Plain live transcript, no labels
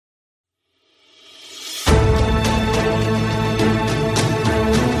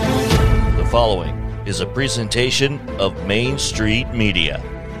following is a presentation of Main Street Media,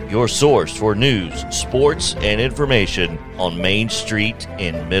 your source for news, sports, and information on Main Street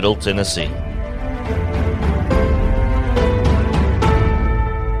in Middle Tennessee.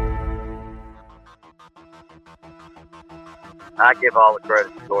 I give all the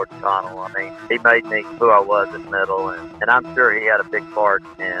credit to George Connell. I mean, he made me who I was in middle, and I'm sure he had a big part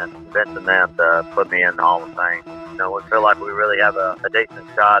in convincing them to put me in the Hall of Fame. You know, we feel like we really have a decent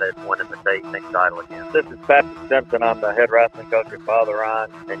shot at winning the state title again. This is Patrick Simpson. I'm the head wrestling coach at Father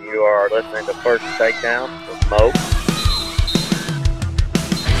Ryan, and you are listening to First Takedown with Mo.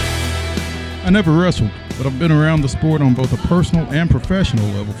 I never wrestled, but I've been around the sport on both a personal and professional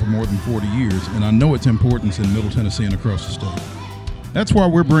level for more than 40 years, and I know its importance in Middle Tennessee and across the state. That's why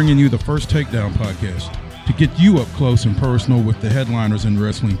we're bringing you the First Takedown Podcast, to get you up close and personal with the headliners in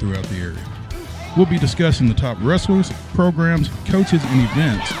wrestling throughout the area. We'll be discussing the top wrestlers, programs, coaches, and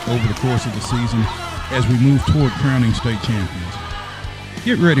events over the course of the season as we move toward crowning state champions.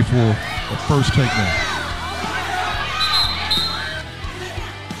 Get ready for the First Takedown.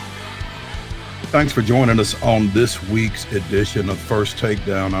 Thanks for joining us on this week's edition of First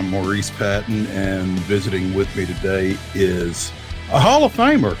Takedown. I'm Maurice Patton, and visiting with me today is a Hall of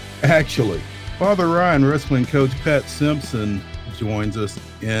Famer, actually. Father Ryan wrestling coach Pat Simpson joins us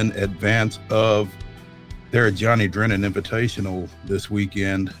in advance of their Johnny Drennan Invitational this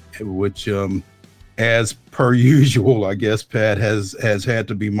weekend, which, as per usual, I guess, Pat has had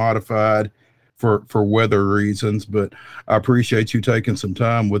to be modified for weather reasons, but I appreciate you taking some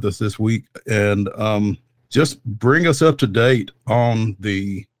time with us this week and just bring us up to date on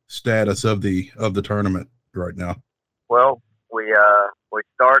the status of the tournament right now. Well, we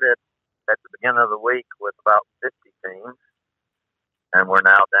started at the beginning of the week with about 50 teams, and we're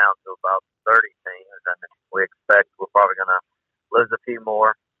now down to about 30 teams, and we expect we're probably going to lose a few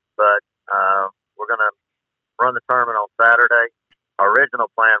more, but we're going to run the tournament on Saturday. Our original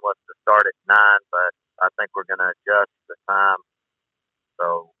plan was to start at 9, but I think we're going to adjust the time.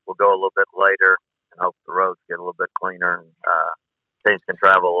 So we'll go a little bit later and hope the roads get a little bit cleaner and teams can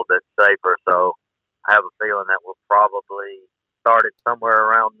travel a little bit safer. So I have a feeling that we'll probably start it somewhere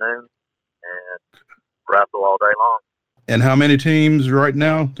around noon and wrestle all day long. And how many teams right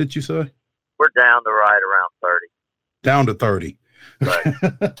now, did you say? We're down to right around 30. Down to 30. Right.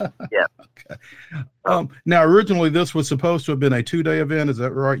 Yeah. Okay. Now, originally, this was supposed to have been a 2-day event. Is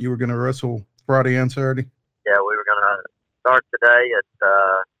that right? You were going to wrestle Friday and Saturday? Yeah, we were going to start today at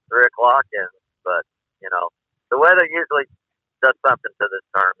 3 o'clock, but you know, the weather usually does something to this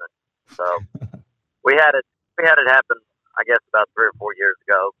tournament. So we had it happen, I guess, about 3 or 4 years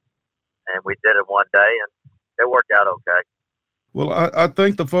ago, and we did it one day, and it worked out okay. Well, I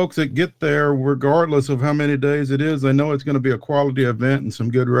think the folks that get there, regardless of how many days it is, they know it's going to be a quality event and some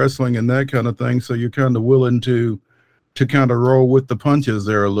good wrestling and that kind of thing. So you're kind of willing to kind of roll with the punches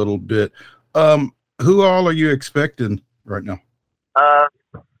there a little bit. Who all are you expecting right now?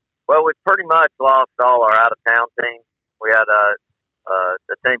 Well, we pretty much lost all our out-of-town teams. We had a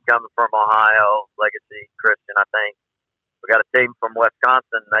team coming from Ohio, Legacy Christian, I think. We got a team from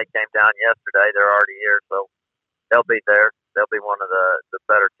Wisconsin. They came down yesterday. They're already here, so they'll be there. They'll be one of the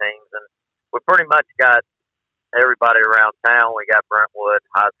better teams. And we pretty much got everybody around town. We got Brentwood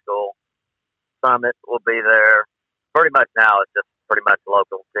High School. Summit will be there. Pretty much now it's just pretty much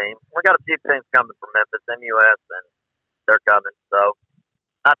local teams. We got a few teams coming from Memphis, MUS, and they're coming. So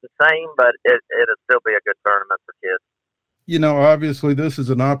not the same, but it'll still be a good tournament for kids. You know, obviously this is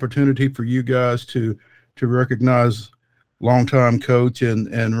an opportunity for you guys to recognize longtime coach and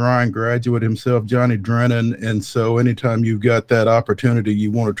Ryan graduate himself, Johnny Drennan. And so anytime you've got that opportunity,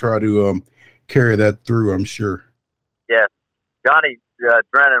 you want to try to carry that through, I'm sure. Yeah. Johnny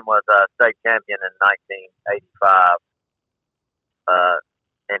Drennan was a state champion in 1985,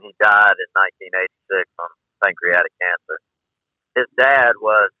 and he died in 1986 on pancreatic cancer. His dad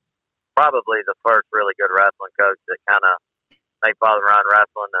was probably the first really good wrestling coach that kind of made Father Ryan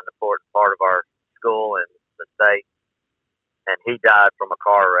wrestling an important part of our school and the state. And he died from a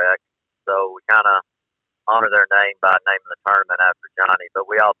car wreck. So we kind of honor their name by naming the tournament after Johnny. But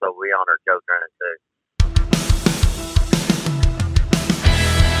we honor Joe Drennan too.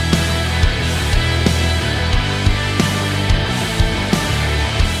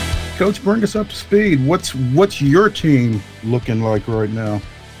 Coach, bring us up to speed. What's your team looking like right now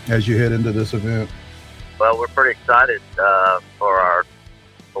as you head into this event? Well, we're pretty excited for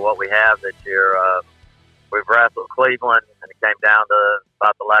what we have this year. We've wrestled Cleveland, and it came down to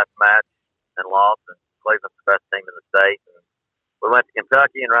about the last match and lost, and Cleveland's the best team in the state. And we went to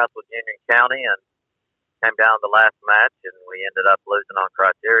Kentucky and wrestled Union County, and came down to the last match, and we ended up losing on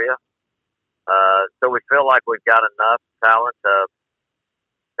criteria. So we feel like we've got enough talent to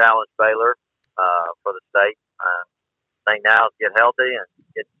challenge Baylor for the state. Thing now is get healthy and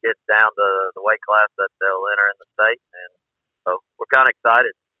get down to the weight class that they'll enter in the state, and so we're kind of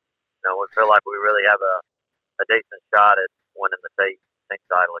excited. We feel like we really have a decent shot at winning the state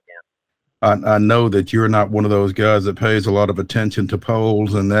title again. I know that you're not one of those guys that pays a lot of attention to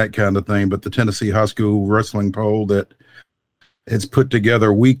polls and that kind of thing, but the Tennessee High School Wrestling poll that is put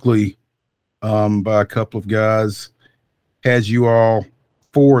together weekly by a couple of guys has you all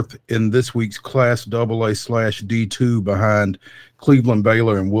fourth in this week's Class AA/D2 behind Cleveland,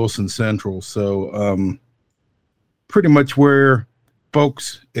 Baylor, and Wilson Central. So pretty much where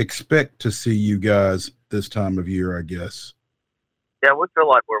folks expect to see you guys this time of year, I guess. Yeah, we feel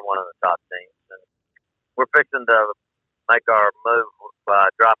like we're one of the top teams, and we're fixing to make our move by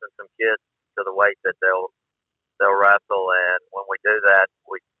dropping some kids to the weight that they'll wrestle, and when we do that,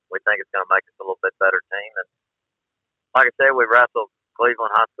 we think it's going to make us a little bit better team. And like I said, we wrestled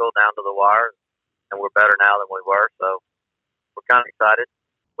Cleveland High School down to the wire, and we're better now than we were, so we're kind of excited.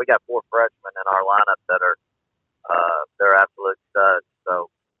 We got 4 freshmen in our lineup that are they're absolute studs, so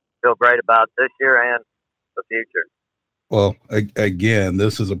feel great about this year and the future. Well, again,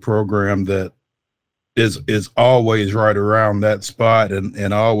 this is a program that is always right around that spot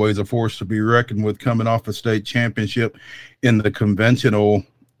and always a force to be reckoned with, coming off a state championship in the conventional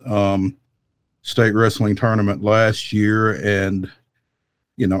state wrestling tournament last year, and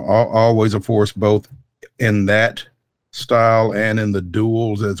always a force both in that style and in the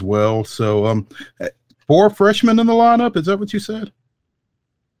duels as well. So 4 freshmen in the lineup, is that what you said?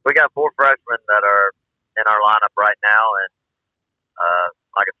 We got 4 freshmen that are in our lineup right now, and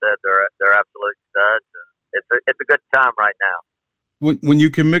like I said, they're absolute studs. And it's a good time right now. When you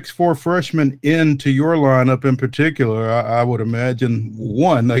can mix 4 freshmen into your lineup in particular, I would imagine,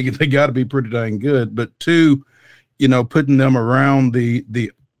 1, they got to be pretty dang good, but 2, putting them around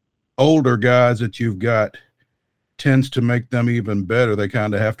the older guys that you've got tends to make them even better. They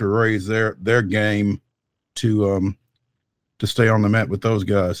kind of have to raise their game to stay on the mat with those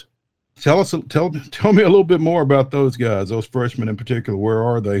guys. Tell me a little bit more about those guys, those freshmen in particular. Where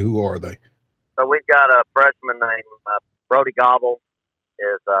are they? Who are they? So we've got a freshman named Brody Gobble,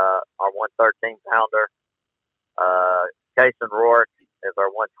 is our 113 pounder. Kason Rourke is our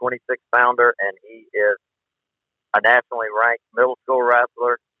 126 pounder, and he is a nationally ranked middle school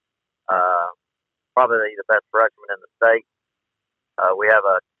wrestler. Probably the best freshman in the state. We have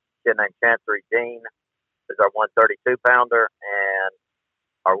a kid named Chancery Dean, is our 132 pounder, and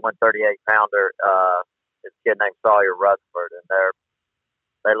our 138 pounder is a kid named Sawyer Rutherford, and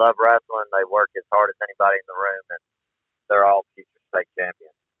they love wrestling. They work as hard as anybody in the room, and they're all future state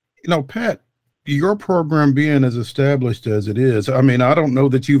champions. Pat, your program being as established as it is, I mean, I don't know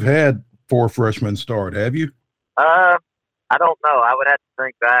that you've had 4 freshmen start, have you? I don't know. I would have to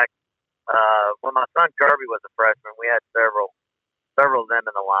think back. When my son Kirby was a freshman, we had several of them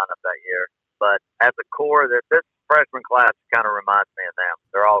in the lineup that year. But as a core, this freshman class kind of reminds me of them.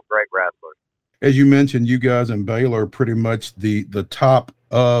 They're all great wrestlers. As you mentioned, you guys in Baylor are pretty much the top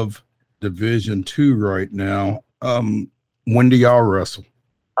of Division II right now. When do y'all wrestle?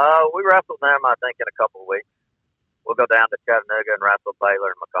 We wrestle them, I think, in a couple of weeks. We'll go down to Chattanooga and wrestle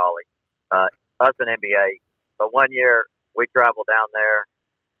Baylor and McCallie. Us and NBA. But one year we travel down there.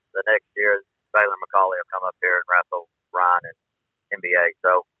 The next year, Baylor and McCallie will come up here and wrestle Ryan and NBA.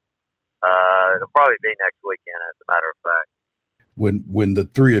 So it'll probably be next weekend, as a matter of fact. When the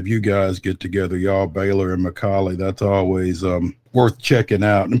 3 of you guys get together, y'all, Baylor and McCallie, that's always worth checking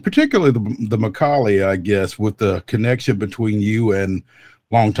out, and particularly the McCallie, I guess, with the connection between you and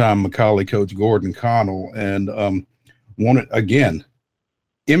longtime McCallie coach Gordon Connell, and wanted again,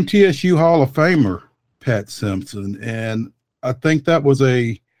 MTSU Hall of Famer Pat Simpson, and I think that was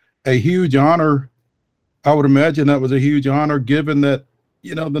a huge honor. I would imagine that was a huge honor, given that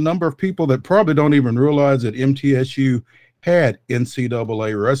the number of people that probably don't even realize that MTSU had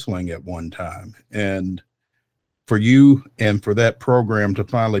NCAA wrestling at one time. And for you and for that program to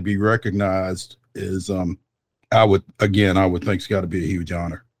finally be recognized is, I would think it's got to be a huge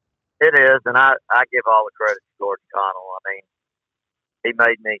honor. It is, and I give all the credit to Gordon Connell. I mean, he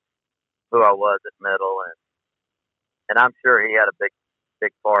made me who I was at middle, and I'm sure he had a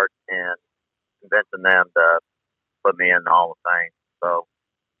big part in convincing them to put me in the Hall of Fame. So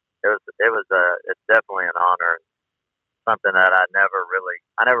it's definitely an honor, something that I never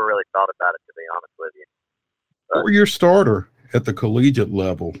really thought about it, to be honest with you. But, or your starter at the collegiate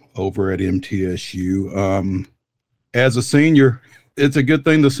level over at MTSU. As a senior, it's a good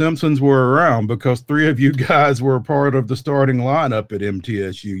thing the Simpsons were around, because three of you guys were a part of the starting lineup at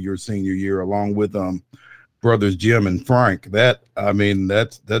MTSU your senior year, along with brothers Jim and Frank. That's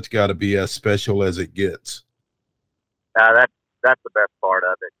got to be as special as it gets. That's the best part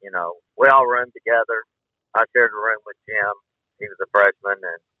of it. You know, we all roomed together. I shared a room with Jim. He was a freshman,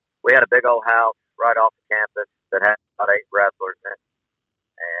 and we had a big old house right off the campus that had about 8 wrestlers in it.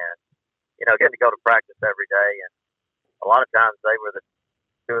 And, you know, getting to go to practice every day. And a lot of times they were the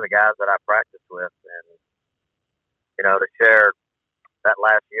 2 of the guys that I practiced with. And, you know, to share that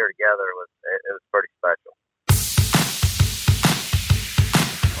last year together it was pretty special.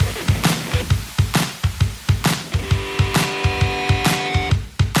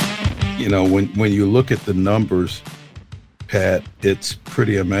 You know, when you look at the numbers, Pat, it's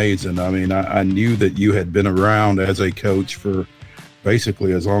pretty amazing. I mean, I knew that you had been around as a coach for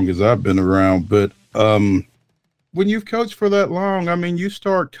basically as long as I've been around. But when you've coached for that long, I mean, you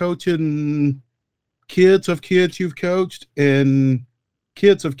start coaching kids of kids you've coached and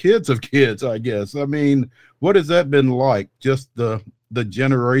kids of kids of kids, I guess. I mean, what has that been like, just the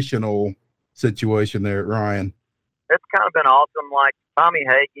generational situation there, Ryan? It's kind of been awesome. Like, Tommy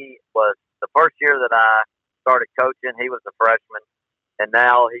Hagee was the first year that I started coaching. He was a freshman, and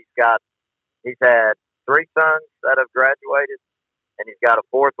now he's had 3 sons that have graduated, and he's got a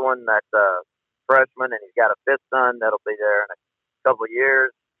 4th one that's a freshman, and he's got a 5th son that'll be there in a couple of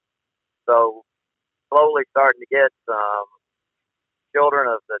years. So slowly starting to get some children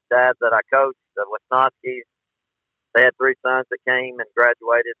of the dads that I coached, the Wisnowskis. They had 3 sons that came and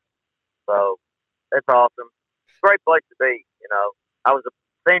graduated. So it's awesome. Great place to be. You know, I was a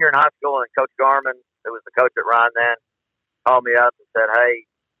senior in high school, and Coach Garman, who was the coach at Ryan then, called me up and said, "Hey,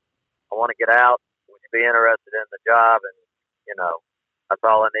 I want to get out. Would you be interested in the job?" And, you know, that's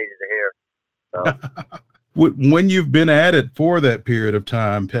all I needed to hear. So. When you've been at it for that period of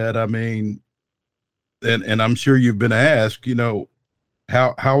time, Pat, I mean, and I'm sure you've been asked, you know,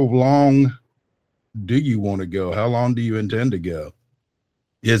 how long do you want to go? How long do you intend to go?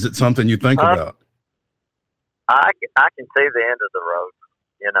 Is it something you think about? I can see the end of the road,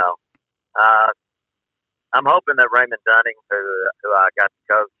 you know. I'm hoping that Raymond Dunning, who I got to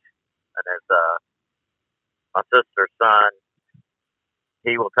coach, and is my sister's son,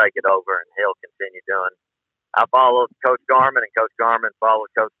 he will take it over and he'll continue doing. I followed Coach Garman, and Coach Garman followed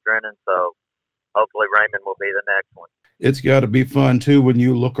Coach Drennan, so hopefully Raymond will be the next one. It's got to be fun, too, when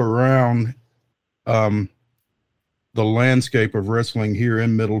you look around the landscape of wrestling here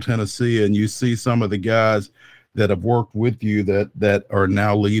in Middle Tennessee, and you see some of the guys that have worked with you that are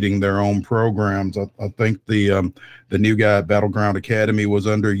now leading their own programs. I think the new guy at Battleground Academy was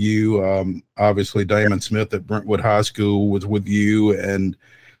under you. Obviously, Damon Smith at Brentwood High School was with you, and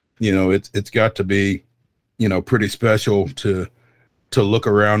you know it's got to be, you know, pretty special to look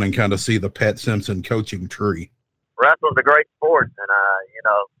around and kind of see the Pat Simpson coaching tree. Wrestling's a great sport, and you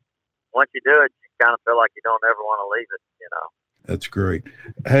know, once you do it, you kind of feel like you don't ever want to leave it. You know, that's great.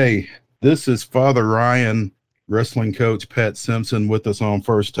 Hey, this is Father Ryan, wrestling coach Pat Simpson, with us on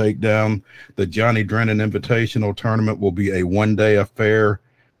First Takedown. The Johnny Drennan Invitational Tournament will be a one-day affair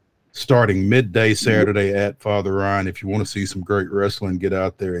starting midday Saturday at Father Ryan. If you want to see some great wrestling, get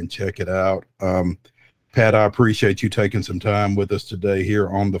out there and check it out. Pat, I appreciate you taking some time with us today here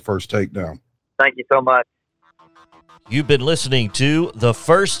on the First Takedown. Thank you so much. You've been listening to The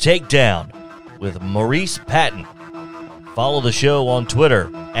First Takedown with Maurice Patton. Follow the show on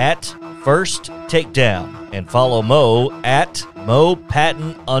Twitter at First Takedown, and follow Mo at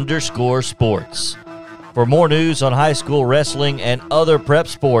MoPatton_sports. For more news on high school wrestling and other prep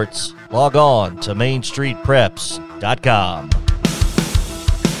sports, log on to MainStreetPreps.com.